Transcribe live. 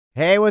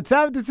Hey, what's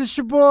up? This is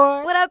your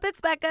boy. What up, it's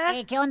Becca.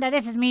 Hey, ¿qué onda?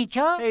 This is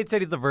Micho. Hey, it's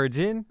Eddie the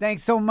Virgin.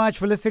 Thanks so much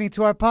for listening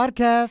to our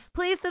podcast.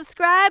 Please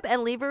subscribe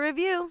and leave a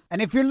review.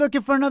 And if you're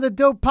looking for another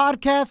dope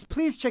podcast,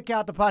 please check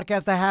out the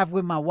podcast I have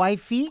with my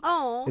wifey.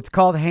 Oh. It's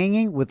called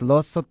Hanging with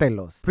Los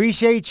Sotelos.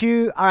 Appreciate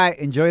you. All right,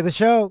 enjoy the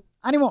show.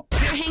 Animo.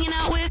 You're hanging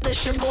out with the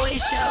Shaboy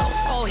Show.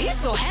 Oh, he's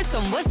so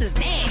handsome. What's his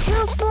name?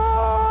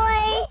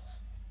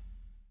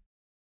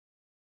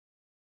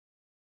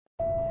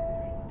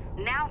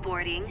 Now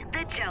boarding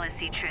the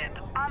jealousy trip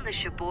on the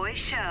Shaboy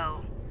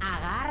Show.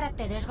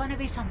 Agárrate, there's gonna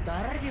be some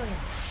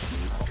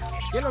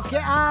turbulence.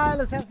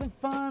 Let's have some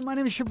fun. My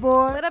name is your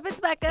boy. What up, it's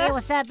Becca. Hey,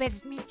 what's up?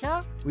 It's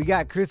Micho. We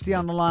got Christy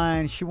on the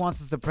line. She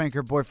wants us to prank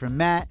her boyfriend,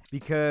 Matt,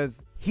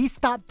 because he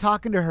stopped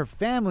talking to her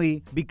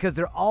family because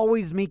they're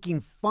always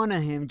making fun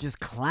of him, just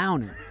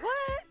clowning.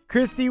 What?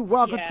 Christy,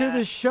 welcome to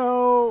the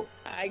show.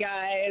 Hi,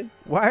 guys.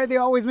 Why are they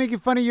always making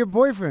fun of your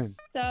boyfriend?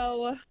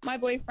 So my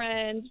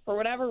boyfriend, for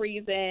whatever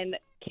reason,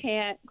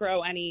 can't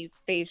grow any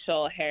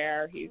facial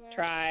hair. He's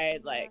tried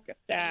like a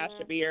stash,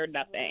 a beard,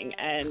 nothing.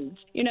 And,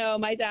 you know,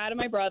 my dad and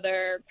my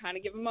brother kind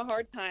of give him a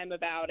hard time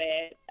about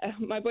it.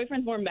 My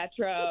boyfriend's more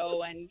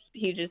metro and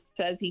he just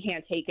says he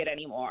can't take it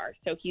anymore.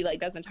 So he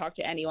like doesn't talk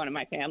to anyone in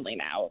my family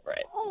now over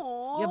it.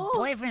 Your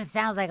boyfriend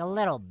sounds like a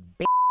little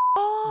b****.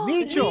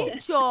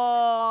 Micho.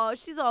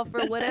 She's all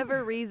for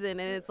whatever reason,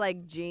 and it's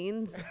like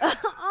jeans.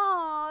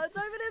 Oh, it's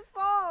not even his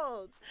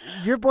fault.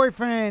 Your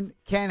boyfriend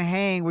can't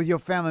hang with your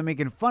family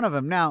making fun of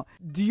him. Now,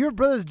 do your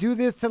brothers do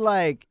this to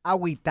like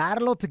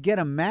agüitarlo to get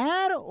him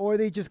mad, or are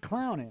they just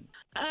clowning?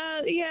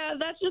 Yeah,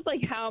 that's just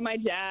like how my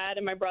dad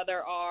and my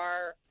brother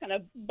are. Kind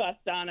of bust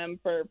on him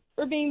for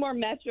being more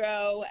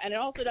metro. And it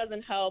also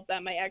doesn't help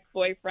that my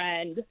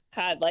ex-boyfriend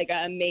had like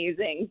an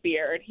amazing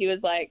beard. He was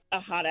like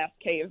a hot-ass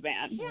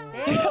caveman.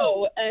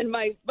 So, and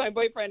my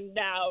boyfriend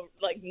now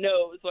like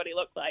knows what he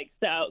looks like.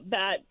 So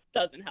that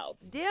doesn't help.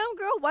 Damn,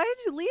 girl, why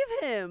did you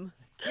leave him?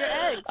 Your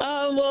ex.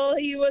 Well,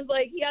 he was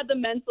like, he had the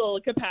mental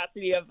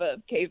capacity of a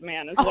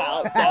caveman as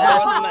well. So there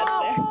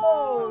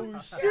wasn't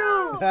much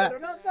there.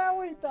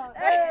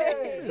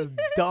 Hey, as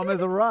dumb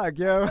as a rock,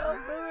 yo.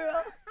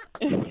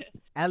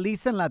 At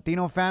least in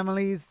Latino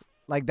families,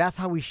 like that's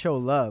how we show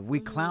love.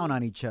 We clown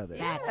on each other.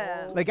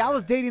 Yeah. Like I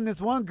was dating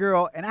this one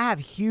girl, and I have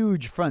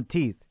huge front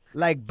teeth,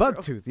 like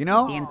bug tooth, you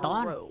know?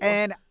 Dientón.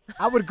 And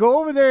I would go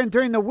over there, and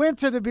during the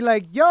winter, they'd be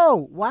like,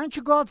 yo, why don't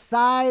you go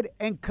outside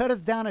and cut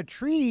us down a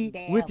tree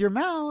with your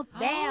mouth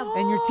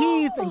and your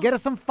teeth and get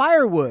us some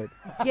firewood?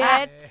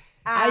 Get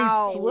I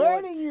out.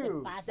 swear to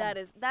you.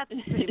 That's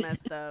pretty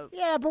messed up.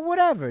 Yeah, but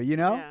whatever, you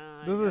know? Yeah,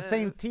 I Those are the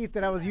same guess. teeth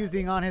that I was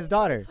using on his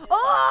daughter.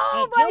 Oh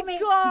Hey, my kill me.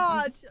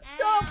 gosh.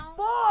 The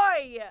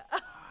boy.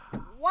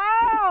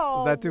 Wow.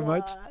 Is that too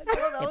much? No,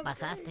 that Te was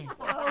pasaste.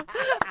 wow.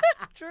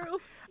 True.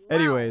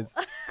 Anyways,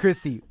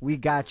 Christy, we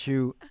got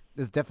you.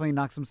 This definitely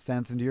knocked some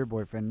sense into your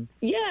boyfriend.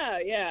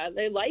 Yeah,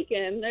 they like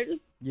him. They're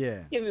just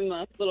Yeah. giving him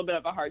a little bit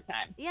of a hard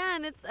time. Yeah,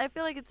 and I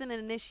feel like it's an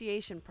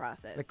initiation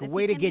process. Like a If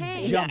way you to can get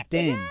hang. jumped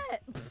in.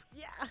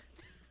 Yeah.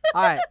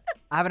 All right,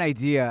 I have an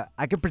idea.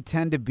 I could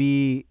pretend to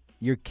be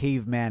your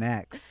caveman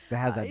ex that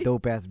has that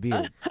dope-ass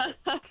beard.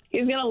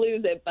 He's gonna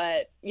lose it,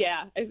 but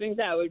yeah, I think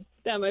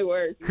that might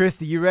work.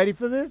 Christy, you ready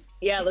for this?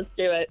 Yeah, let's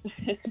do it.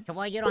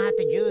 Well, you don't have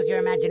to use your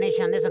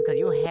imagination on this one because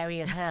you're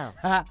hairy as hell.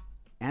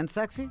 And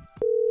sexy?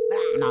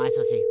 No,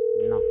 eso sí.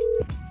 No.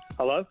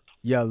 Hello?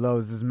 Yo,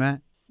 Lo, this is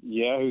Matt.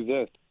 Yeah, who's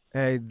this?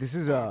 Hey, this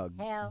is Hell.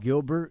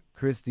 Gilbert,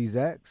 Christy's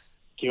ex.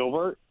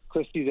 Gilbert?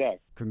 Christy's ex.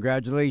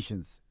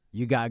 Congratulations.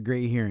 You got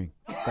great hearing.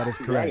 That is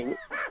correct. Right.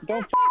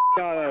 Don't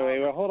no,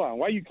 wait, hold on.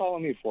 Why are you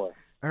calling me for?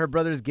 Her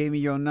brothers gave me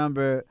your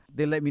number.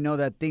 They let me know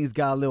that things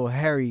got a little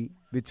hairy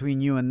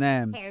between you and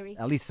them. Hairy.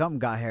 At least something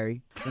got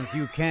hairy, since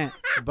you can't.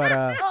 But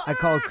I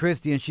called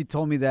Christy, and she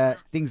told me that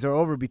things are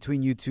over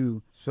between you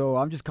two. So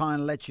I'm just calling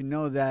to let you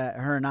know that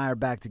her and I are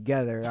back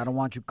together. I don't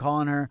want you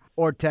calling her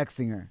or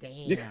texting her.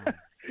 Damn.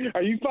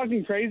 Are you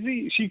fucking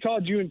crazy? She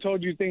called you and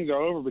told you things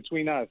are over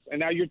between us. And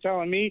now you're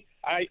telling me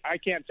I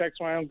can't text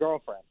my own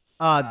girlfriend.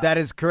 That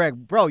is correct.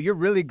 Bro, you're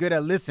really good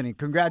at listening.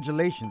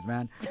 Congratulations,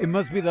 man. It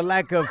must be the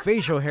lack of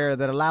facial hair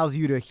that allows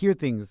you to hear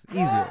things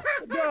easier.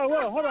 No,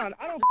 well, hold on.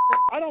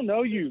 I don't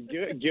know you,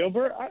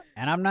 Gilbert.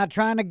 And I'm not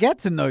trying to get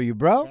to know you,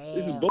 bro.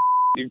 This is bull.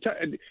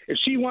 If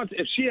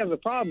she has a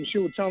problem, she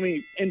will tell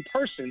me in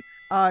person.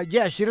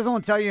 Yeah, she doesn't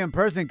want to tell you in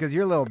person because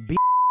you're a little bro.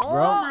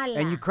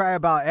 And you cry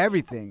about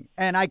everything.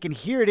 And I can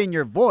hear it in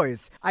your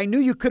voice. I knew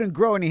you couldn't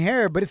grow any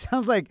hair, but it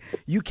sounds like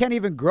you can't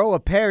even grow a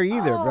pair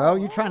either, bro.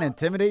 You trying to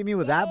intimidate me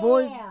with that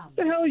voice? What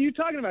the hell are you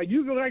talking about?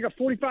 You look like a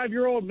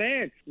 45-year-old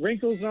man.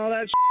 Wrinkles and all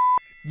that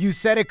shit. You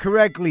said it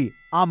correctly.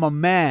 I'm a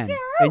man.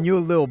 And you're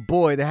a little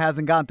boy that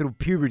hasn't gone through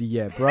puberty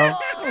yet, bro.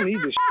 I don't need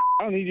this.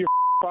 I don't need your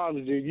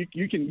problems, dude.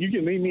 You can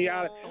leave me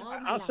out.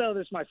 I'll settle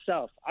this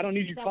myself. I don't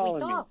need you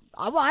calling me.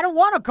 I don't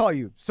want to call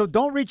you. So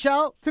don't reach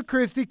out to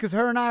Christy because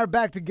her and I are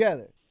back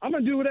together. I'm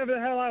gonna do whatever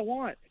the hell I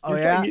want. Oh,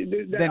 yeah?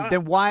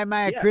 Then why am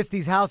I at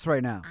Christy's house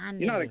right now?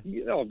 You're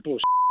not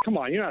bullshit. Come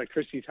on, you're not at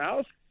Christy's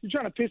house. You're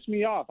trying to piss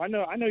me off. I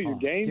know your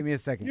game. Give me a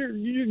second.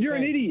 You're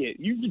an idiot.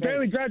 You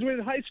barely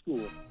graduated high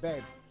school.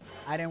 Babe,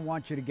 I didn't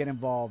want you to get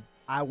involved.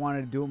 I wanted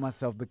to do it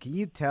myself. But can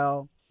you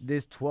tell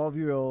this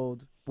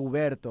 12-year-old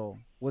Puberto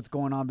what's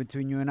going on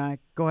between you and I?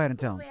 Go ahead and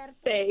tell him.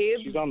 Babe.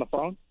 She's on the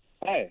phone.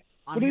 Hey.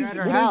 I'm here at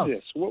her house.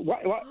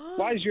 What is this?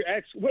 Why is your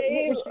ex? Why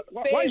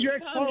is your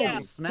ex calling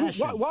me? Smash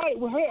him. What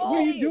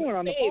are you doing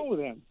on the phone with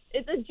him?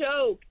 It's a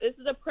joke. This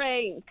is a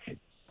prank.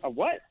 A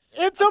what?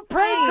 It's a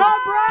prank call,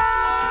 bro!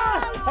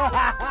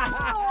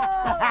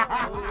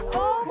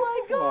 Oh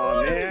my God.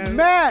 Oh, man.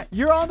 Matt,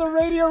 you're on the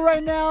radio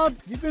right now.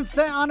 You've been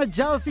sent on a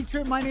jealousy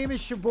trip. My name is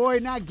Shaboy,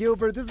 not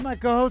Gilbert. This is my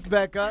co-host,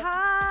 Becca.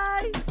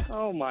 Hi.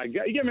 Oh, my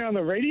God. You get me on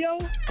the radio?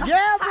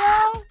 Yeah,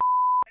 bro.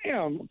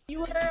 Damn.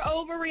 You were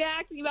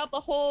overreacting about the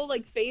whole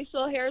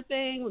facial hair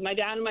thing with my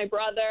dad and my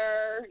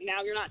brother.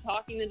 Now you're not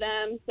talking to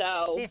them,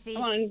 so Sissy. I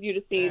wanted you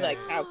to see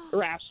how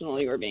irrational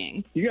you were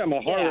being. You got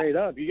my heart rate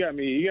up. You got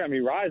me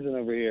rising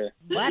over here.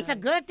 Well, that's a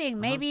good thing.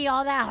 Maybe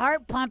all that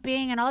heart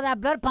pumping and all that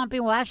blood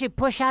pumping will actually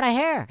push out a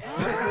hair.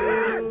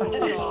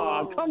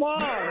 Oh, come on,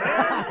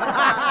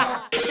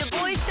 man.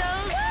 Shaboy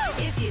shows.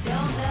 If you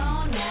don't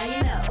know, now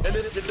you know. And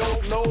if you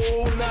don't know,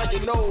 now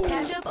you know.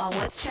 Catch up on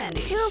what's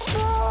trending.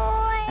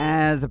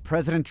 As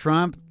President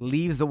Trump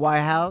leaves the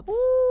White House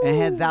and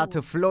heads out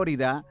to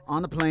Florida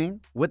on the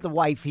plane with the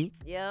wifey.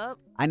 Yep.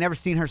 I never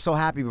seen her so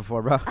happy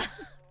before, bro.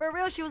 For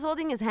real, she was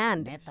holding his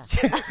hand.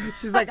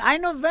 She's like, "Ay,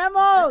 nos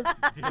vemos."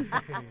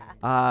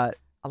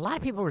 A lot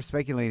of people were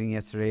speculating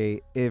yesterday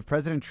if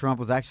President Trump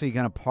was actually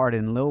going to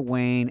pardon Lil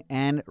Wayne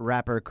and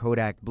rapper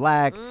Kodak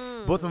Black.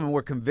 Both of them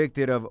were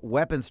convicted of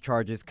weapons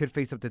charges, could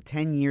face up to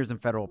 10 years in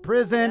federal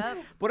prison.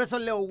 Por eso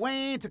Lil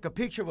Wayne took a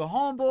picture with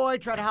Homeboy,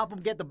 tried to help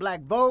him get the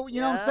black vote, you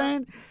know what I'm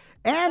saying?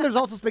 And there's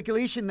also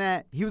speculation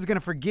that he was going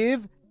to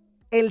forgive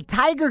El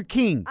Tiger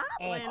King.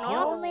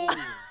 Wow.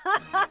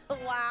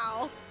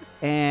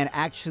 And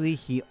actually,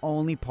 he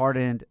only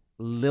pardoned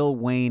Lil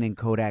Wayne and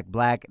Kodak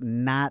Black,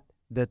 not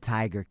the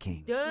Tiger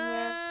King.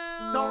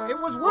 So it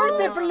was worth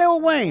it for Lil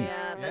Wayne.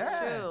 Yeah, that's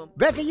true.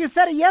 Becca, you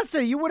said it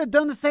yesterday. You would have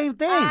done the same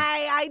thing.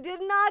 I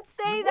did not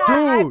say that.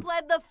 I Dude.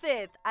 pled the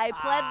fifth. I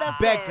pled the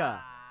fifth.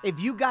 Becca, if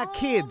you got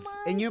kids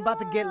and you're about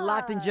to get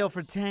locked in jail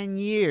for 10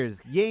 years,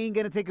 you ain't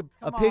going to take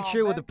a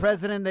picture with the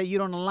president that you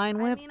don't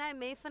align with? I mean, I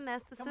may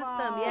finesse the system.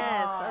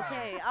 Yes.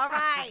 Okay. All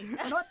right.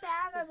 No te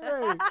hagas,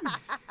 güey.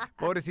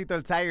 Pobrecito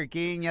el Tiger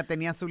King ya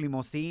tenía su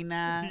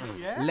limusina,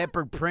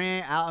 leopard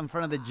print out in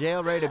front of the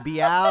jail, ready to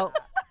be out.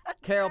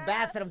 Carol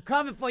Bassett, I'm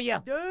coming for you.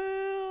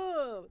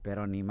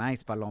 Pero ni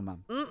más, Paloma.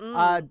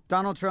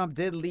 Donald Trump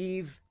did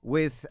leave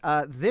with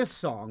this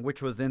song,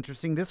 which was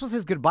interesting. This was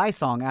his goodbye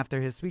song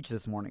after his speech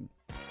this morning.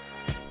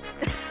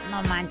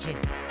 No manches.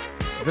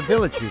 The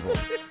Village People.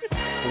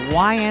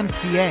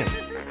 YMCA.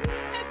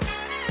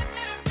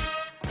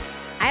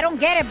 I don't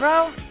get it,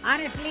 bro.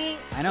 Honestly,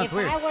 I know, it's if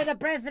weird. I were the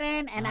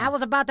president and I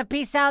was about to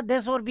peace out,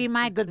 this would be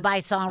my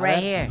goodbye song right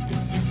here.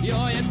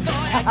 Yo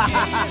estoy aquí.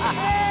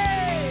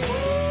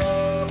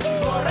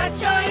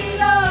 Borracho y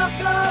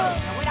loco.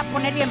 Me voy a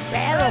poner bien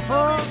pedo,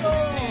 fool.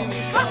 Mi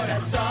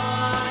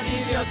corazón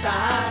idiota.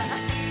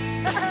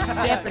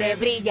 Siempre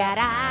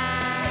brillará.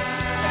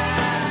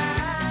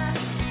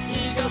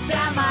 Y yo te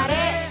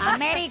amaré.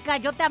 América,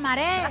 yo te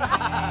amaré.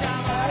 Te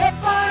amaré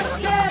por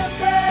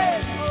siempre.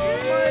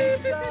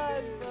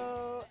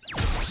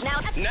 Now,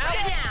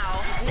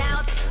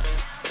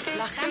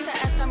 La gente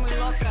está muy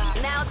loca.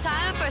 now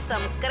time for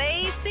some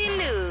crazy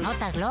news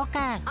Notas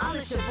locas. on the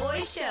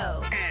Shaboy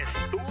Show.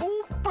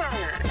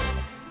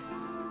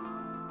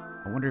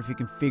 I wonder if you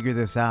can figure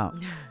this out.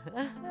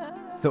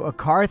 So a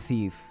car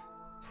thief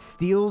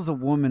steals a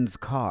woman's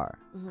car,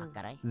 Ah,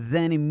 caray.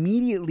 then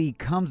immediately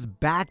comes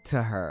back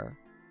to her,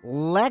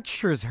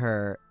 lectures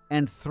her,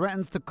 and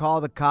threatens to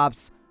call the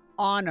cops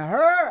on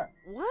her.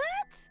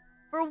 What?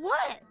 For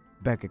what?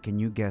 Becca, can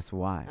you guess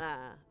why?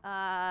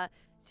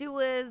 She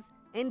was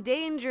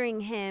endangering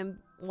him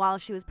while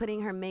she was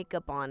putting her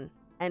makeup on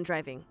and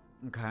driving.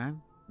 Okay.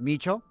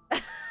 Micho?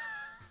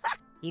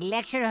 He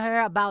lectured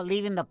her about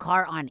leaving the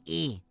car on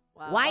E.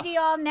 Why do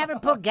y'all never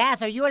put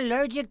gas? Are you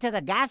allergic to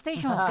the gas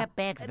station? ¿O qué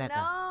pex, Becca?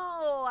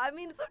 No, I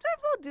mean,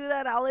 sometimes I'll do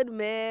that, I'll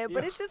admit,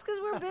 but it's just because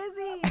we're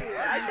busy.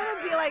 I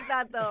shouldn't be like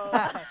that, though.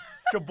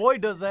 Shaboy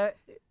does that.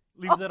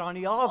 Leaves it on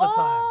E all the time.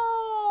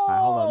 Oh! All right,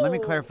 hold on. Let me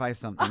clarify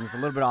something. It's a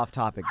little bit off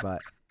topic,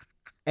 but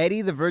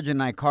Eddie the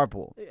Virgin and I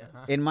carpool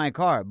in my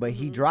car, but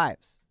he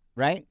drives,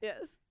 right?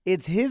 Yes.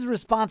 It's his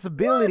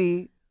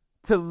responsibility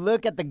to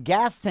look at the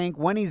gas tank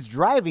when he's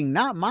driving,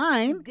 not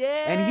mine.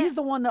 And he's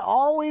the one that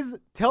always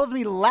tells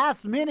me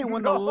last minute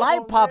when the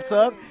light pops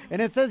up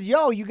and it says,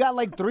 yo, you got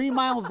like 3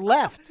 miles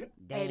left.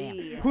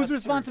 Eddie. Whose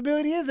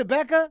responsibility is it,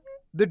 Becca?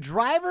 The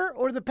driver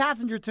or the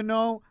passenger to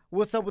know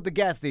what's up with the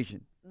gas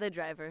station? The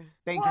driver.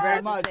 Thank you very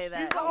Let's much. say that.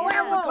 He's the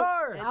owner of the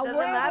car. It doesn't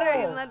matter.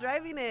 He's not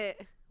driving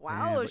it.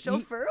 Wow, but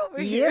chauffeur over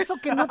Y here. eso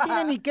que no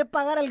tiene ni que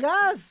pagar el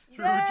gas.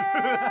 Yeah,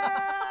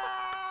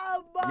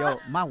 Yo,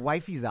 my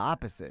wifey's the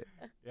opposite.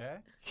 Yeah?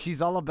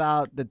 She's all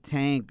about the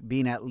tank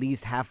being at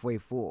least halfway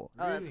full.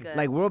 Oh, that's good.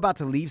 Like, we're about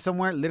to leave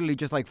somewhere, literally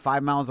just like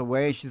 5 miles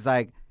away. She's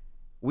like,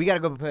 we got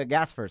to go put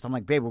gas first. I'm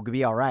like, babe, we'll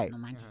be all right.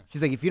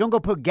 She's like, if you don't go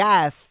put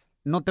gas,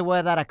 no te voy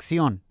a dar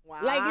acción. Wow.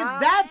 Like, it's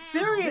that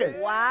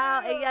serious.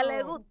 Wow, ella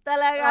le gusta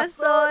la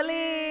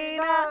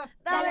gasolina.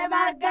 Dale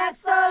más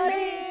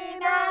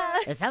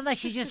gasolina. It sounds like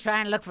she's just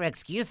trying to look for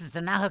excuses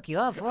to not hook you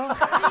up, fool.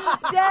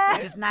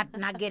 Just not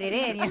get it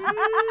in.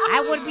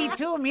 I would be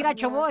too. Mira,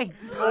 Choboy.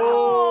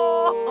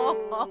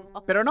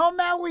 Pero no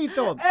me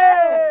agüito.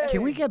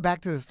 Can we get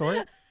back to the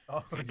story?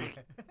 Oh, yeah.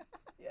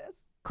 Yes.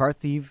 Car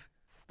thief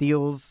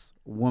steals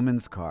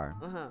woman's car,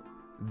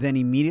 then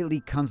immediately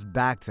comes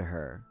back to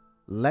her,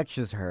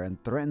 lectures her, and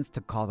threatens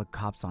to call the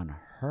cops on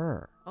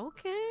her.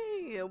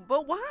 Okay,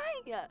 but why?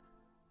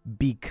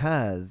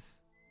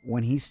 Because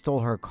when he stole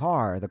her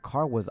car, the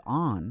car was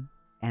on,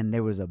 and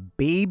there was a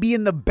baby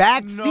in the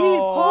back seat.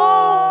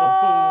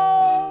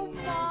 Oh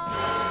my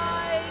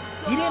God.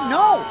 He didn't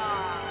know.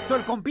 So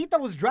el compita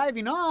was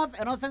driving off,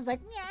 and all of a sudden he's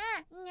like,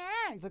 yeah,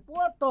 yeah. He's like,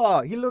 what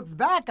the? He looks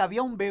back, había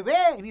un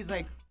bebé, and he's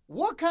like,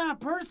 what kind of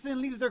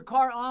person leaves their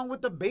car on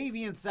with the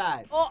baby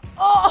inside?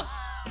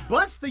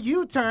 Busts the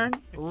U-turn,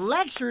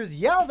 lectures,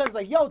 yells at her,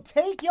 like, yo,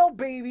 take your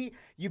baby.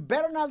 You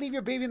better not leave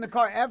your baby in the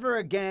car ever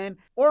again,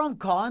 or I'm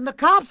calling the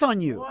cops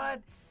on you.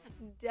 What?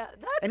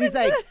 And he's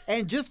like,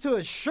 and just to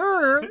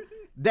assure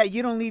that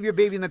you don't leave your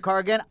baby in the car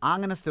again, I'm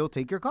going to still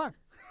take your car.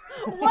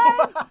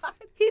 What?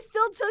 He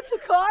still took the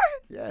car?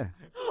 Yeah.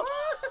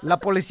 La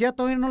policía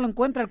todavía no lo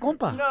encuentra el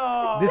compa.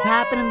 No. This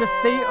happened in the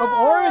state of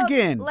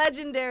Oregon.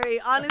 Legendary.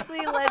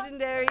 Honestly,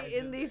 legendary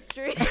in these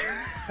streets.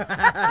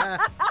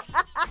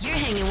 You're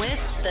hanging with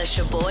The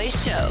Shaboy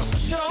Show.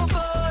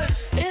 Shaboy,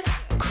 it's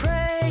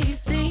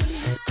crazy.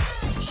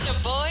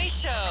 Shaboy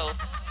Show.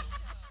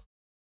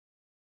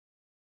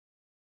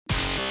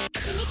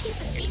 Can you keep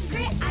a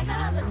secret? I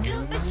got all the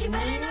scoop, but you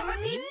better not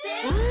repeat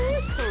this.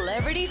 Ooh,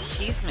 Celebrity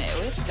Cheesemate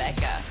with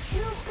Becca.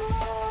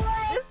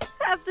 This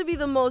has to be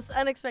the most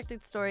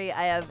unexpected story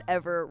I have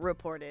ever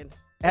reported.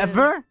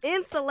 Ever?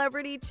 In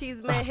celebrity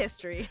cheesemate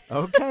history.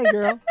 Okay,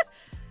 girl.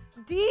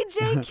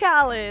 DJ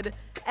Khaled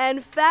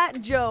and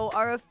Fat Joe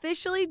are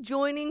officially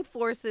joining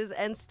forces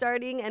and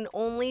starting an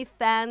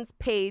OnlyFans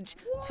page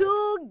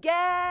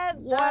together.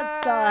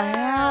 What the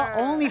hell?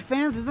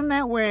 OnlyFans, isn't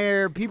that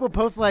where people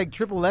post like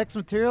XXX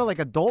material, like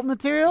adult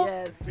material?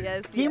 Yes.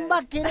 ¿Quién va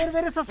a querer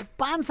ver esas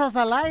panzas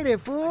al aire,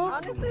 fool?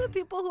 Honestly, the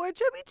people who are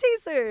chubby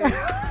chasers.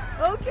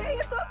 Okay,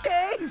 it's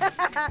okay.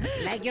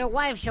 Like your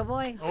wife,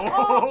 Shaboy.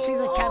 Oh. She's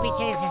a chubby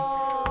chaser.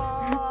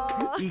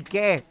 ¿Y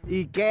qué?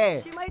 ¿Y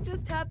qué? She might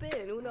just tap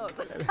in. Who knows?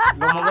 Lo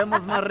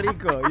movemos más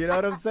rico. You know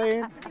what I'm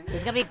saying?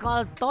 It's going to be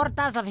called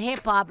Tortas of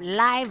Hip Hop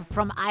live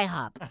from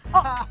IHOP.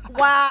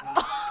 Wow.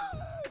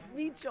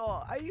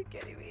 Micho, are you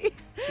kidding me?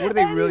 What are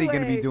they really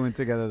going to be Anyway. doing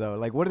together, though?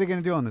 Like, what are they going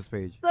to do on this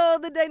page? So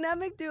the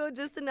dynamic duo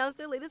just announced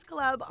their latest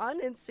collab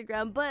on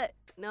Instagram, but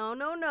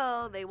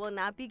no, they will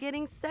not be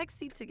getting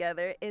sexy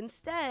together.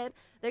 Instead,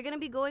 they're going to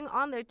be going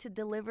on there to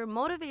deliver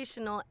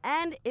motivational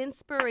and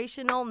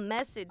inspirational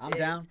messages. I'm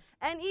down.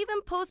 And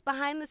even post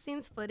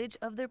behind-the-scenes footage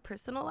of their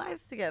personal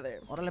lives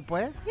together. Órale,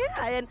 pues.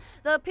 Yeah, and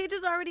the page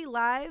is already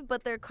live,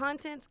 but their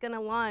content's going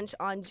to launch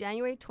on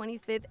January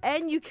 25th,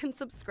 and you can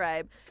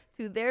subscribe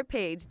to their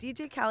page,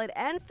 DJ Khaled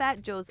and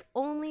Fat Joe's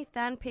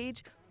OnlyFans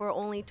page, for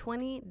only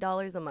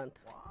 $20 a month.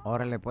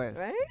 Órale, pues.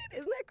 Right?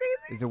 Isn't that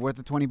crazy? Is it worth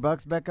the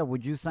 $20, Becca?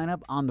 Would you sign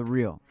up on the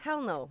real?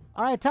 Hell no.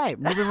 All right, tight.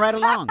 Moving right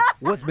along.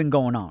 What's been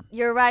going on?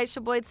 You're right,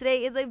 Shaboy.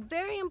 Today is a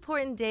very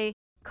important day.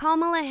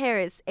 Kamala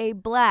Harris, a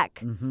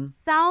black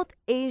South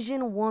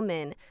Asian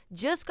woman,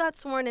 just got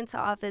sworn into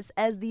office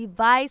as the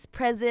Vice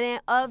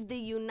President of the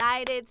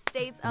United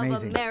States of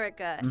Amazing.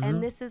 America.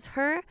 And this is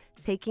her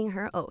taking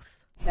her oath.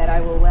 That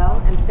I will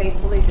well and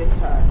faithfully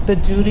discharge the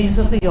duties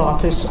of the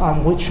office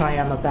on which I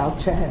am about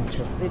to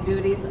enter. the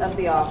duties of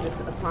the office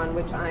upon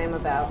which I am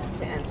about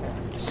to enter.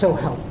 So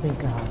help me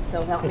God.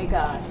 So help me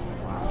God.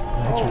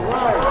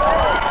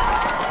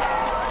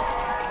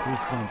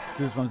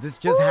 Goosebumps. This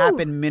just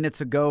happened minutes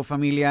ago,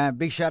 familia.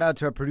 Big shout out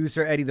to our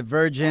producer, Eddie the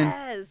Virgin.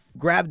 Yes.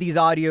 Grab these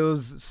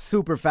audios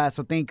super fast,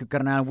 so thank you,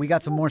 carnal. We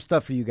got some more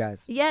stuff for you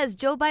guys. Yes,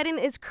 Joe Biden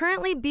is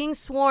currently being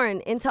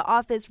sworn into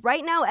office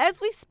right now as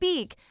we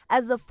speak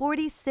as the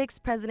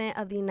 46th president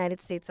of the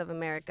United States of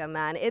America,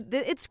 man.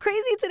 It's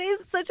crazy. Today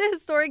is such a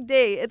historic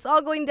day. It's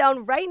all going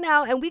down right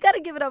now, and we got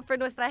to give it up for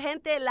nuestra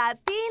gente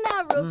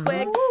latina real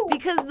quick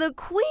because the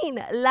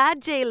queen, La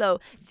J-Lo,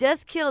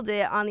 just killed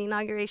it on the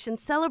inauguration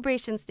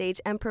celebration stage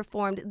and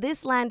performed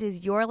This Land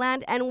Is Your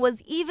Land and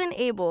was even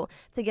able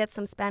to get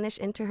some Spanish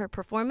into her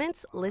performance.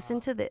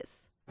 Listen to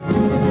this.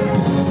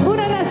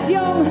 Una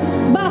nación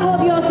bajo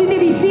Dios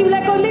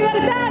indivisible con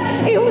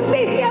libertad y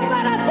justicia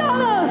para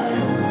todos.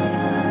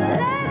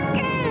 Let's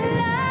get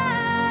loud.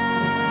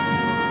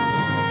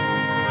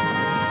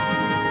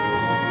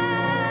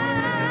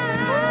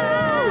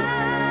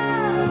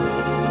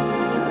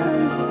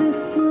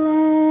 This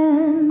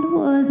land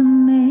was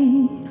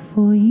made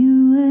for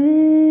you and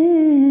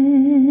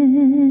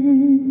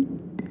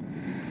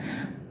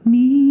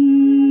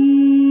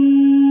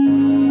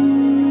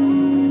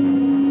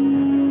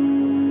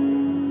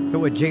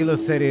J-Lo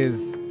said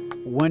is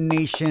one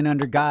nation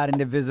under God,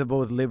 indivisible,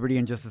 with liberty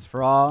and justice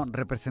for all,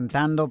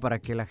 representando para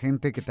que la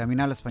gente que también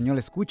habla español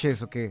escuche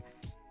eso, que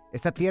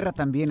esta tierra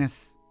también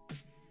es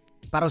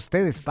para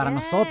ustedes, para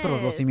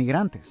nosotros, los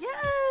inmigrantes. Yes,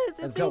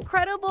 it's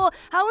incredible.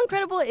 How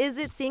incredible is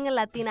it seeing a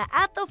Latina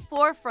at the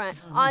forefront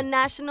on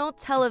national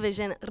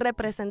television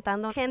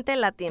representando gente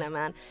Latina,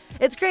 man?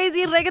 It's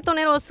crazy.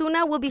 Reggaetonero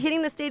Ozuna will be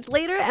hitting the stage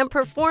later and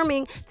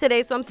performing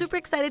today, so I'm super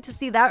excited to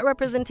see that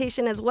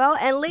representation as well.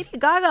 And Lady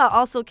Gaga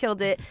also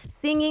killed it,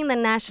 singing the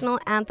national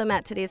anthem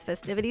at today's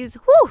festivities.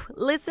 Whew,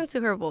 listen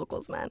to her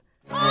vocals, man.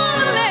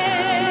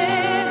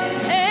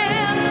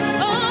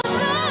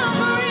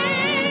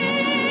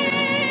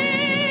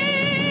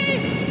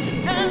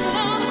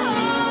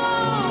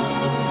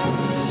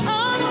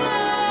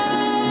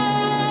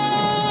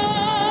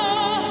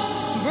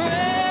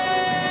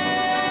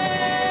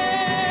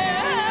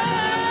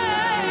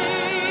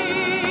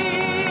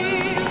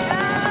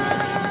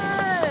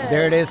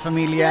 There it is,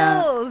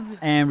 familia. Chills.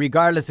 And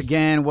regardless,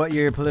 again, what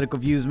your political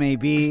views may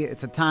be,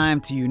 it's a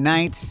time to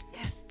unite.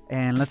 Yes.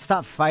 And let's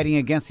stop fighting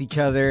against each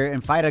other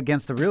and fight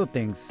against the real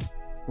things,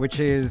 which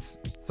is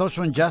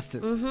social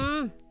injustice.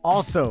 Mm-hmm.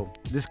 Also,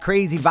 this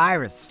crazy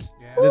virus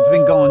that's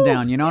been going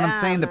down. You know what I'm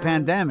Yeah, saying? The man.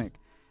 pandemic.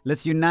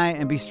 Let's unite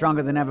and be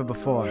stronger than ever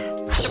before.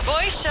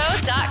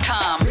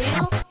 ShaboyShow.com.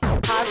 Real,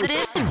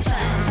 positive,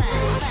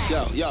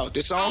 fun. Yo,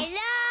 this song?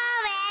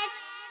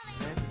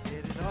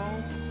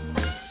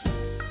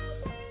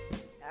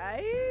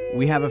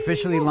 We have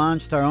officially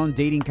launched our own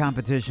dating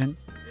competition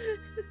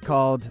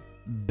called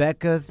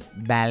Becca's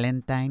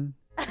Valentine,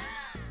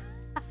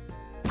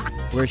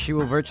 where she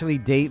will virtually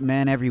date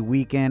men every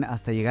weekend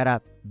hasta llegar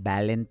a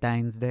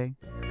Valentine's Day.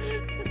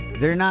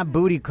 They're not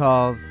booty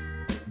calls,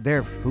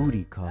 they're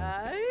foodie calls.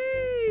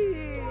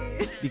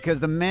 Because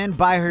the men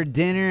buy her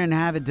dinner and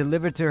have it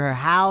delivered to her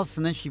house,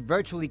 and then she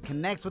virtually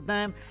connects with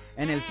them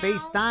en el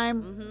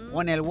FaceTime,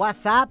 on el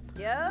WhatsApp.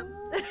 Yep.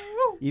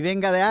 Y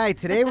venga de ahí.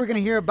 Today we're going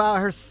to hear about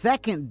her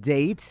second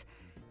date.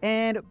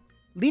 And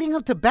leading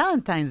up to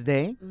Valentine's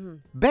Day,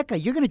 Becca,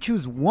 you're going to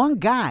choose one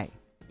guy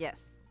Yes.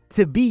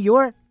 to be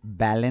your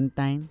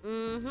Valentine.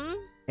 Mm-hmm.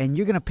 And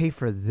you're going to pay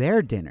for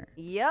their dinner.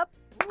 Yep.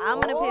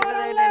 I'm going to pay for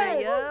their dinner.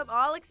 Yep.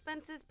 All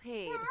expenses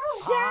paid.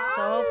 So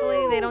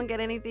hopefully they don't get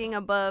anything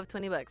above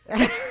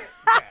 $20.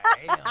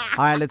 All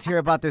right, let's hear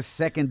about this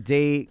second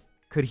date.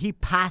 Could he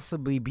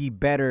possibly be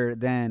better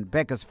than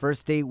Becca's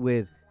first date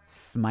with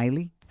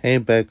Smiley? Hey,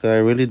 Becca, I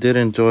really did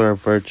enjoy our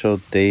virtual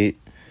date.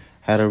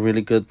 Had a really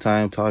good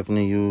time talking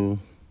to you.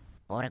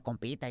 Pobre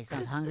compita, he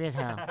sounds hungry as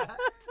hell.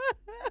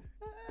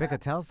 Becca,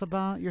 tell us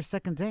about your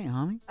second date,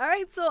 homie. All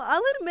right, so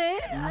I'll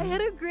admit I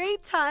had a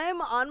great time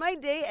on my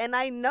date, and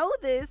I know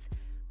this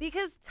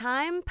because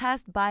time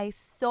passed by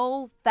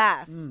so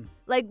fast.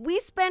 Like, we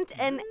spent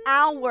an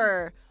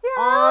hour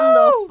on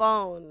the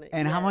phone.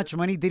 And how much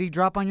money did he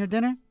drop on your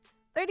dinner?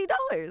 $30.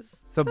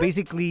 So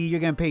basically, you're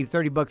going to pay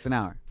 $30 an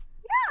hour.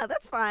 Yeah,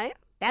 that's fine.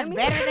 That's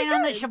better than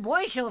on the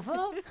Shaboy Show,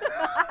 fool.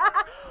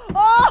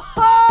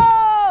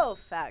 Oh!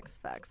 Facts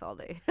all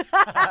day.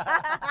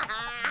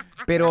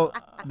 Pero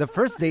the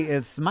first date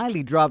is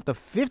Smiley dropped a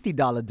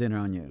 $50 dinner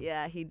on you.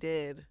 Yeah, he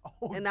did.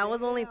 And that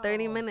was only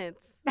 30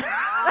 minutes.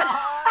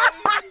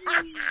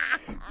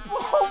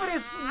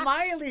 Pobre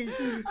Smiley.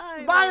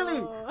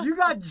 Smiley, you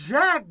got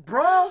jacked,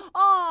 bro.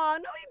 Oh,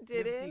 no, he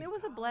didn't. It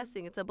was a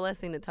blessing. It's a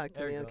blessing to talk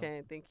to me,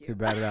 okay? Thank you. Too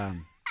bad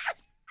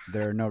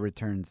there are no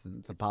returns.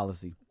 It's a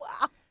policy.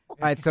 Wow. All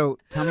right, so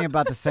tell me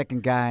about the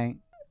second guy.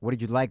 What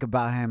did you like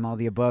about him, all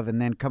the above?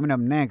 And then coming up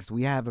next,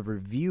 we have a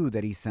review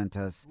that he sent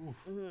us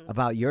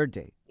about your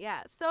date.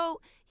 Yeah,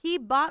 so he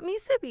bought me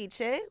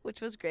ceviche,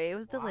 which was great. It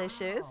was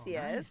delicious,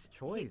 yes. Nice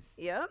choice.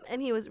 Yep,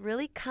 and he was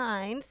really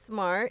kind,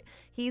 smart.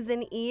 He's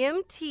an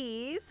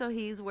EMT, so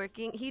he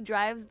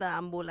drives the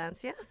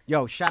ambulancias.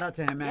 Yo, shout out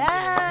to him, man.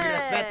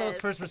 Yes. Respetos,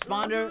 first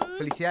responder.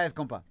 Felicidades,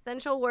 compa.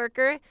 Essential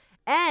worker.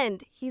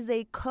 And he's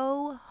a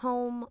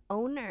co-home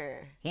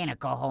owner. He ain't a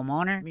co-home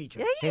owner.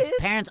 Yeah, he His is.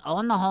 parents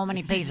own the home and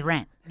he pays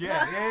rent.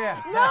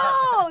 Yeah.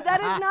 No, that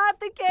is not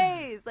the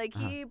case. Like,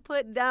 he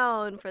put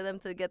down for them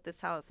to get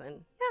this house,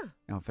 and yeah.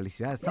 Oh,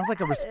 felicidades. Sounds like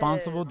a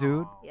responsible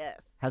dude.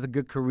 Yes. Has a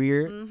good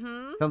career.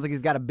 Mm-hmm. Sounds like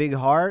he's got a big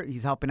heart.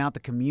 He's helping out the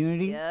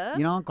community. Yeah.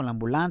 You know, con la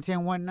ambulancia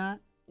and whatnot.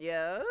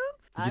 Yep.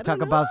 Did you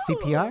talk about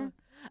CPR?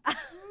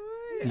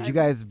 Did you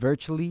guys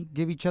virtually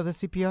give each other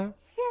CPR?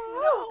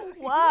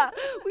 Wow.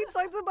 We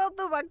talked about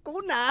the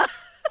vacuna.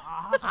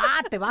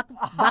 ¿Te va a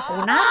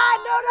vacunar?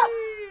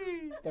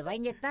 No. ¿Te va a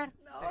inyectar?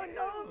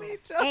 No,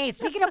 Micho. Hey,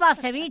 speaking about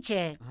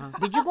ceviche,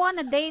 did you go on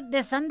a date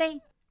this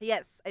Sunday?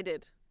 Yes, I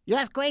did. You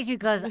that's crazy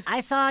because I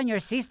saw on your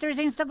sister's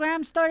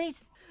Instagram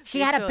stories, she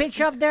had a Micho.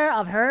 picture up there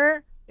of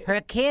her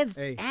kids,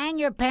 Hey.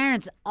 and your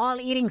parents all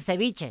eating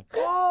ceviche.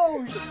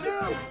 Oh,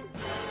 shoot.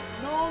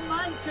 No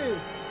manches.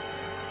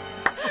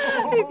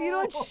 If you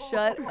don't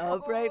shut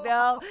up right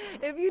now,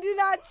 if you do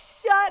not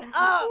shut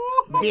up.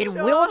 Did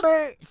Micho.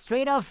 Wilbur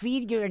straight up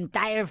feed your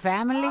entire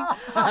family?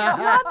 Not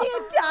the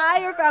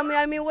entire family.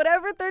 I mean,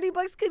 whatever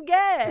 $30 could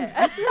get.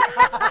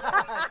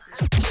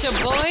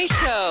 Shaboy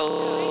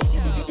Show.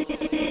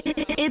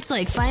 It's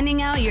like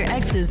finding out your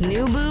ex's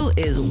new boo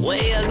is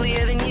way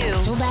uglier than you.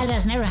 Too bad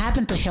that's never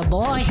happened to your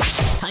boy.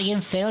 How you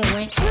feel,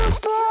 güey?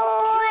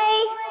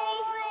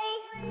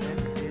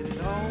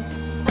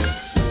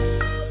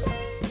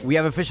 We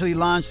have officially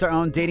launched our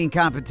own dating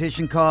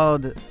competition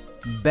called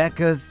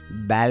Becca's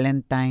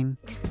Valentine.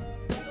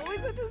 You always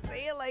have to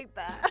say it like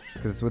that.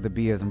 Because it's with the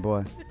B as in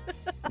boy.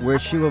 Where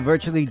she will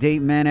virtually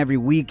date men every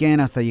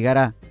weekend hasta llegar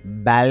a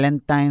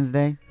Valentine's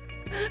Day.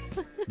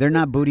 They're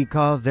not booty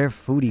calls, they're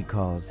foodie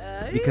calls.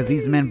 Because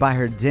these men buy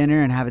her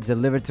dinner and have it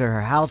delivered to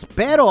her house.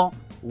 Pero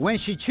when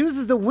she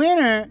chooses the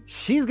winner,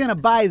 she's going to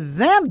buy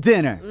them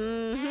dinner.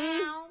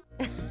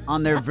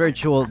 On their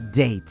virtual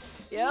date.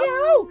 Yep.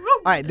 All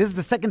right, this is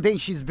the second date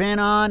she's been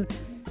on.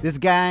 This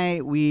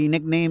guy we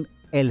nicknamed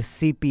El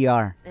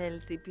CPR. El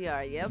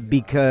CPR, yep.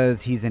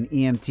 Because he's an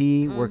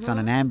EMT, works on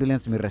an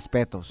ambulance. Mi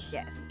respetos.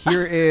 Yes.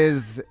 Here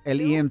is El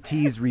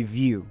EMT's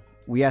review.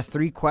 We asked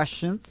 3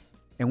 questions,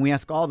 and we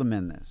ask all the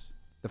men this.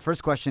 The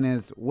first question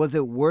is, was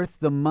it worth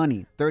the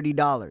money,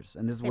 $30?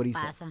 And this is what he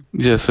said.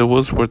 Yes, it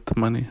was worth the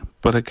money,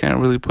 but I can't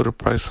really put a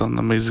price on the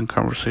amazing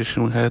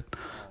conversation we had,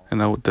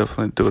 and I would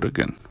definitely do it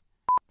again.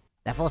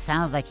 That fool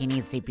sounds like he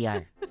needs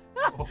CPR.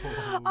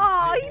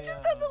 Oh, he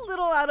just sounds a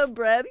little out of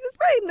breath. He was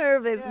probably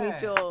nervous,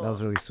 Micho. That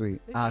was really sweet.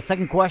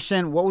 Second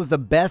question, what was the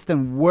best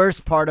and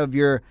worst part of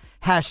your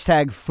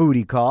hashtag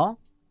foodie call?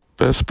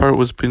 Best part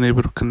was being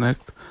able to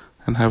connect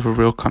and have a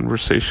real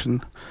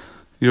conversation.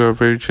 You are a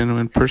very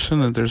genuine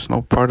person, and there's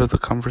no part of the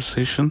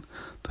conversation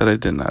that I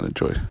did not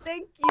enjoy.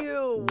 Thank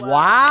you.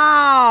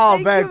 Wow,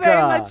 Thank Becca. you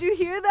very much. You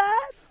hear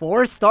that?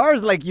 4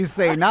 stars, like you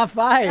say, not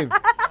 5.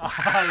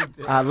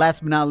 Last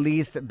but not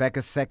least,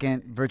 Becca's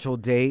second virtual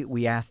date.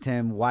 We asked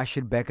him, why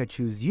should Becca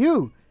choose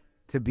you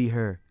to be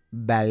her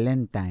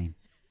Valentine?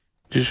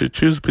 You should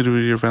choose me to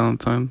be your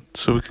Valentine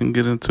so we can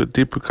get into a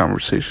deeper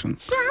conversation.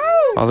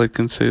 All I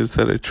can say is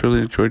that I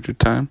truly enjoyed your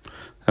time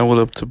and would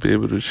love to be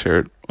able to share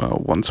it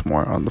once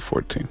more on the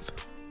 14th.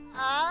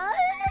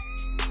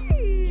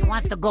 He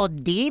wants to go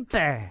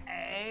deeper.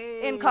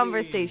 In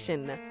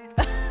conversation.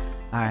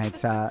 All right,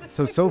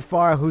 so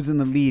far, who's in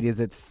the lead? Is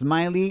it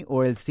Smiley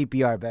or El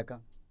CPR, Becca?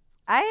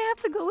 I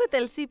have to go with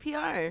El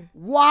CPR.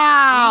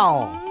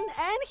 Wow!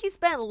 And he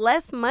spent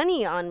less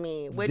money on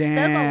me, which says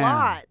Damn. a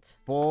lot.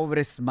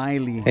 Pobre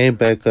Smiley. Hey,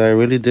 Becca, I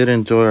really did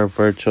enjoy our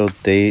virtual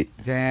date.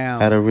 Damn.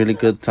 Had a really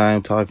good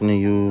time talking to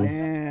you.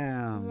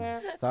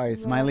 Damn. Sorry,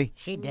 Smiley.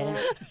 She did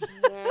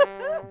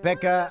it.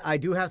 Becca, I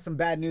do have some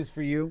bad news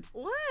for you.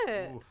 What?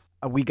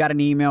 We got an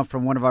email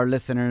from one of our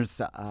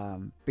listeners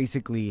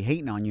basically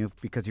hating on you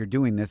because you're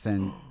doing this,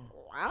 and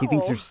he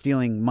thinks you're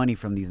stealing money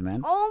from these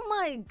men. Oh,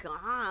 my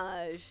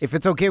gosh. If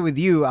it's okay with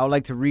you, I would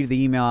like to read the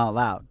email out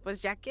loud.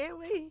 Pues ya que,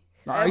 güey.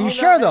 Are you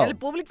sure, though? El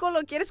público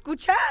lo quiere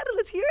escuchar.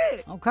 Let's hear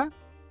it. Okay.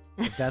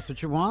 If that's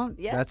what you want,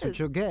 Yes. that's what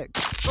you'll get.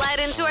 Slide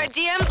into our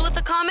DMs with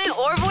a comment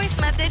or voice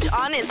message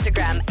on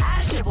Instagram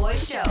at Shaboy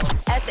Show.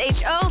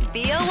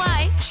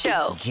 SHOBOY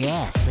Show.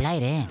 Yeah,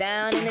 slide in.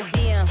 Down in the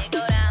DM. It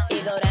go down.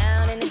 It go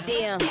down in the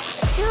DM.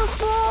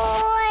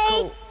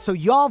 Shaboy. So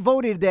y'all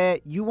voted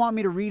that you want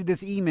me to read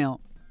this email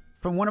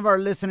from one of our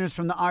listeners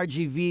from the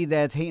RGV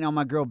that's hating on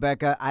my girl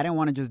Becca. I didn't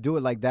want to just do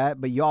it like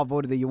that, but y'all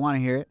voted that you want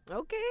to hear it.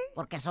 Okay.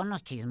 Porque son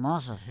los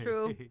chismosos.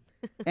 True.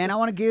 And I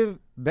want to give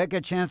Becca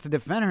a chance to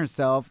defend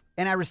herself.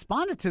 And I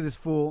responded to this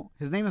fool.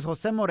 His name is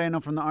Jose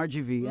Moreno from the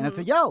RGV. And I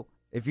said, yo,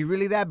 if you're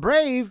really that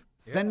brave,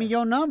 send me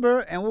your number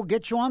and we'll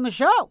get you on the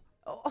show.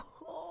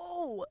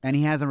 Oh. And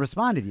he hasn't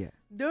responded yet.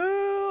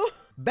 No.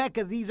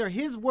 Becca, these are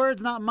his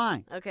words, not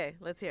mine. Okay,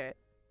 let's hear it.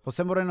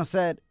 Jose Moreno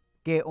said,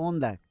 ¿Qué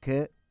onda?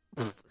 ¿Qué?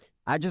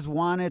 I just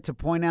wanted to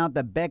point out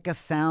that Becca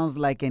sounds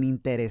like an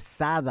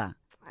interesada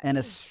and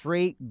a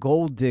straight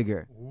gold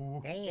digger.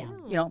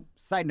 Damn. You know,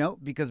 side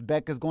note, because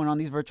Becca's going on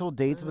these virtual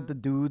dates, but the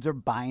dudes are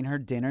buying her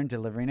dinner and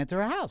delivering it to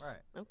her house.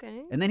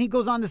 Okay. And then he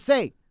goes on to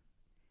say,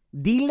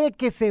 Dile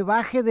que se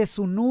baje de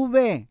su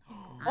nube,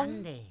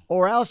 Ande.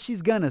 or else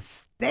she's gonna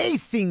stay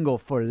single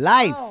for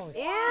life.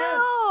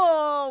 Ew.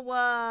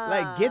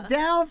 Like, get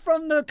down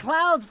from the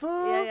clouds,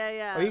 fool.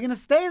 Yeah. Or you're gonna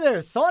stay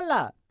there,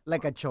 sola,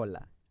 like a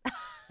chola.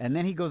 And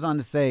then he goes on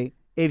to say,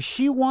 if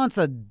she wants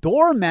a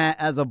doormat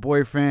as a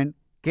boyfriend,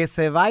 que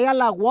se vaya a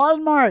la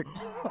Walmart.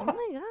 Oh,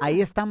 my God.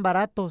 Ahí están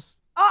baratos.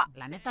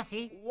 La neta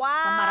sí. Wow.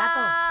 Son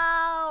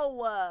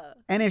baratos.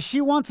 And if she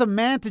wants a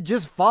man to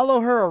just follow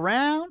her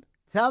around,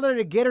 tell her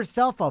to get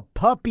herself a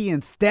puppy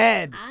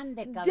instead.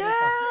 Ande, cabrito.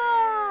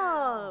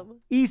 Damn.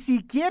 Y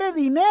si quiere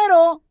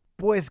dinero,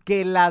 pues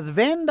que las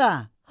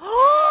venda.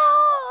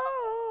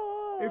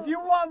 If you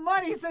want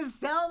money, he says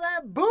sell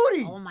that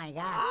booty. Oh, my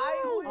God.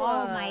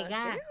 Oh, my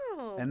God.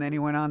 And then he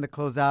went on to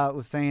close out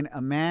with saying,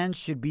 a man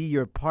should be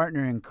your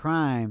partner in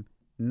crime,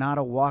 not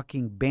a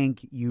walking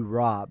bank you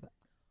rob.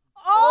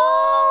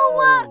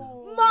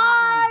 Oh,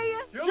 my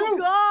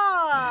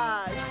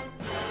gosh.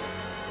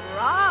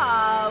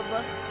 Rob.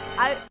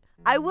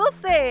 I will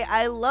say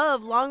I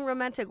love long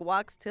romantic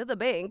walks to the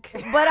bank,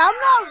 but I'm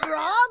not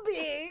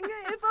robbing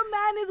if a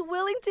man is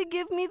willing to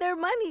give me their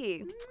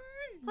money.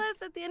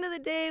 Plus, at the end of the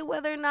day,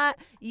 whether or not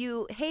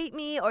you hate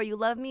me or you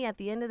love me, at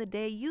the end of the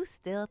day, you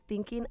still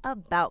thinking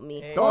about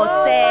me. Hey.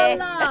 Jose.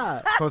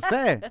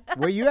 Jose,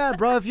 where you at,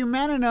 bro? If you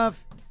man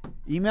enough,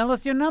 email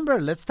us your number.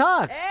 Let's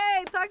talk.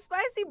 Hey, talk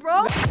spicy,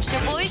 bro.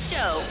 Shaboy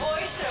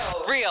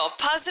Show. Real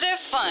positive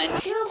fun.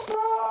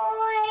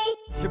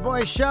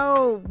 Shaboy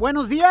Show.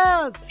 Buenos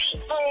dias.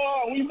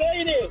 Oh, we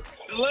made it.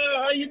 Hello,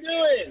 how you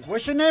doing?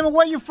 What's your name and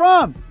where you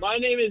from? My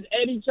name is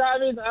Eddie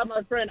Chavez. I have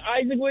my friend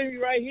Isaac with me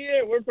right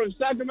here. We're from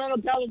Sacramento,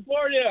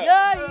 California.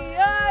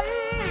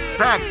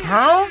 Fact,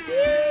 huh?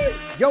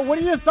 Yo, what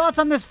are your thoughts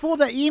on this fool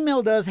that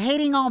emailed us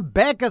hating on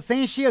Becca,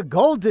 saying she a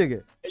gold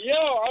digger? Yo,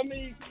 I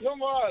mean,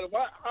 come on.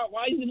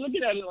 Why are you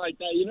looking at it like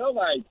that? You know,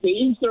 like, to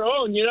each their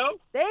own, you know?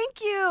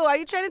 Thank you. Are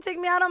you trying to take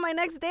me out on my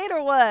next date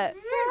or what?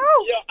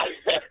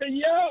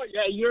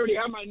 Yeah, you already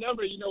have my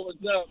number. You know what's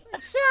up.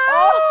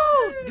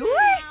 Oh, do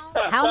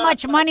we? How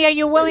much money are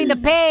you willing to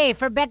pay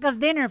for Becca's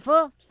dinner,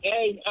 fool?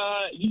 Hey,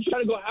 you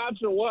trying to go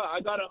halves or what? I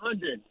got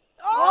 100.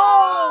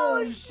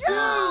 Oh, shoot!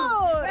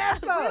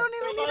 We don't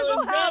even need to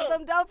go halves.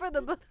 I'm down for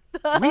the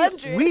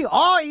 100. We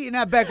all eating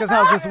at Becca's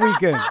house this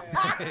weekend.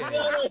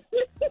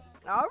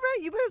 All right,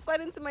 you better slide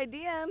into my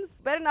DMs.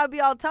 Better not be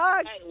all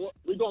talk. Hey,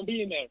 we're going to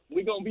be in there.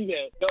 We're going to be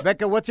there. Go.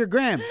 Becca, what's your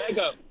gram?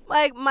 Becca.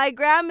 My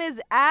gram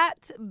is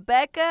at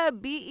Becca,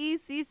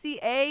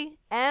 BECCA,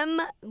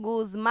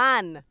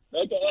 Guzman.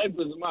 Becca M.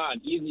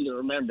 Guzman. Easy to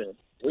remember.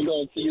 We're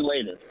going to see you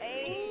later.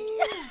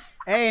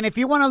 Hey, and if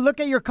you want to look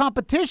at your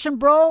competition,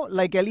 bro,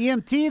 like El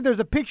EMT, there's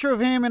a picture of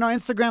him in our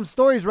Instagram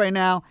stories right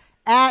now,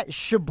 at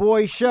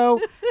Shaboy Show,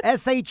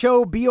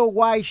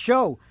 SHOBOY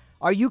Show.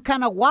 Are you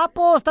kind of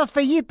guapo o estás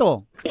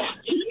feíto?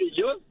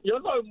 Yo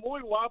soy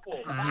muy guapo.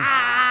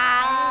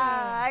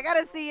 I got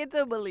to see it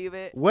to believe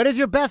it. What does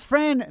your best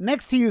friend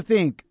next to you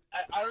think?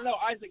 I don't know.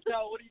 Isaac,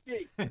 tell, what do you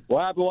think?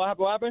 What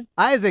happened?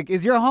 Isaac,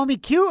 is your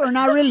homie cute or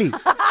not really?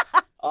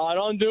 Oh,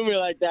 don't do me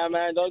like that,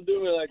 man. Don't do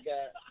me like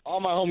that. All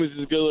my homies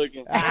is good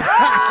looking.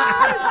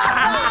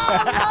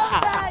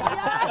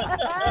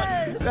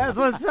 That's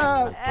what's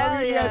up.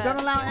 Yeah. Don't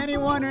allow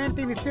anyone or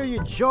anything to steal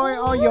your joy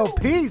or your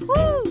peace.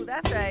 Woo,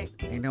 that's right.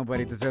 Ain't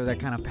nobody deserves that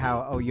kind of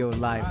power or your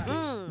life.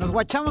 Nos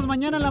guachamos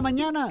mañana en la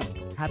mañana.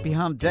 Happy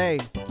hump day.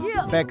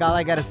 Yeah. Beck, all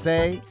I gotta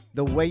say,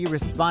 the way you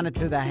responded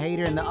to the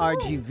hater in the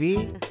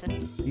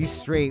RGV, you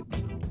straight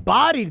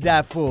bodied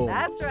that fool.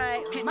 That's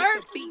right.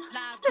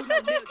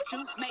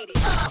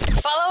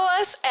 Follow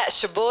us at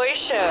Shaboy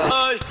Show.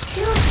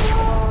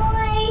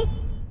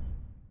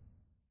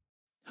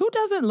 Who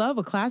doesn't love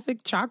a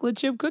classic chocolate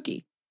chip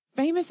cookie?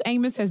 Famous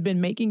Amos has been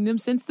making them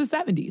since the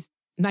 70s,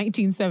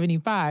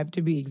 1975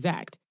 to be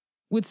exact.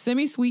 With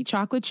semi-sweet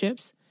chocolate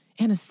chips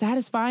and a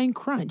satisfying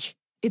crunch,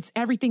 it's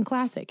everything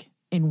classic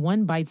in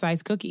one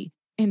bite-sized cookie,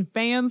 and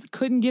fans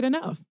couldn't get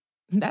enough.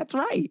 That's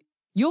right.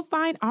 You'll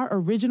find our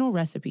original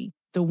recipe,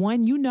 the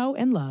one you know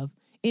and love,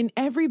 in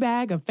every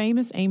bag of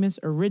Famous Amos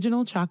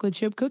original chocolate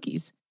chip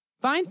cookies.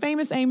 Find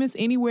Famous Amos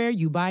anywhere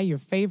you buy your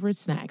favorite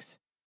snacks.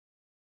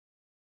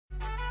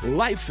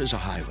 Life is a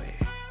highway,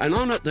 and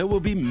on it there will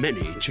be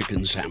many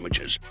chicken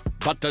sandwiches.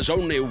 But there's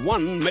only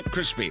one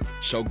McCrispy.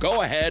 So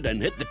go ahead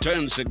and hit the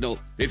turn signal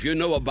if you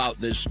know about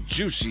this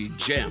juicy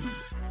gem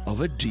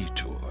of a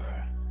detour.